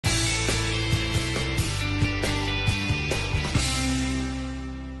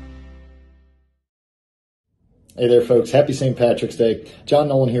Hey there, folks. Happy St. Patrick's Day. John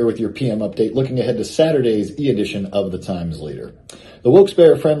Nolan here with your PM update, looking ahead to Saturday's e-edition of the Times Leader. The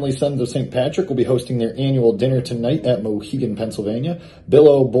Wilkes-Barre-friendly Sons of St. Patrick will be hosting their annual dinner tonight at Mohegan, Pennsylvania. Bill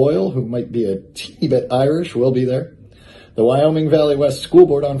O'Boyle, who might be a teeny bit Irish, will be there. The Wyoming Valley West School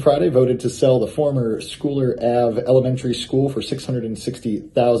Board on Friday voted to sell the former Schooler Ave Elementary School for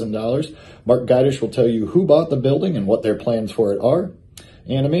 $660,000. Mark Geidish will tell you who bought the building and what their plans for it are.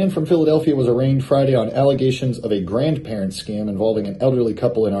 And a man from Philadelphia was arraigned Friday on allegations of a grandparent scam involving an elderly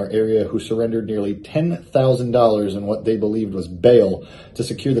couple in our area who surrendered nearly $10,000 in what they believed was bail to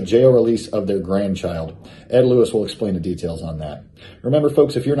secure the jail release of their grandchild. Ed Lewis will explain the details on that. Remember,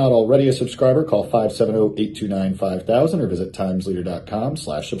 folks, if you're not already a subscriber, call 570-829-5000 or visit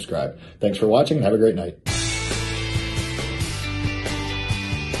timesleader.com/subscribe. Thanks for watching and have a great night.